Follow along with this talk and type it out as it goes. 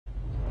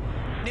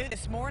New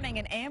this morning,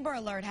 an Amber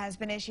Alert has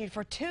been issued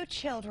for two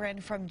children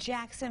from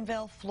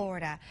Jacksonville,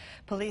 Florida.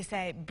 Police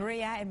say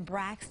Bria and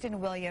Braxton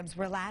Williams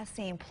were last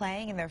seen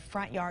playing in their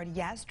front yard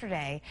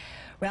yesterday.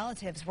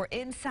 Relatives were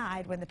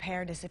inside when the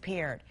pair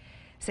disappeared.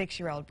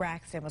 6-year-old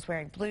Braxton was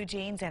wearing blue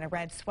jeans and a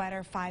red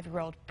sweater.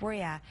 5-year-old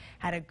Bria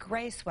had a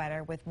gray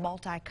sweater with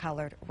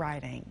multicolored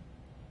writing.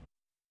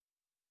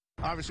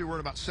 Obviously, we're at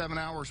about 7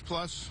 hours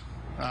plus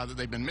that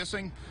they've been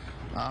missing,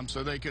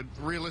 so they could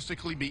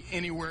realistically be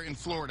anywhere in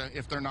Florida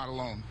if they're not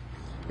alone.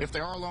 If they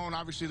are alone,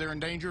 obviously they're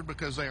endangered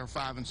because they are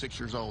 5 and 6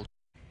 years old.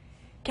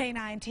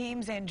 K-9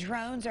 teams and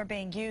drones are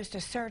being used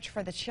to search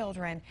for the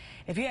children.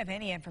 If you have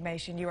any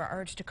information, you are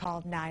urged to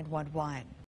call 911.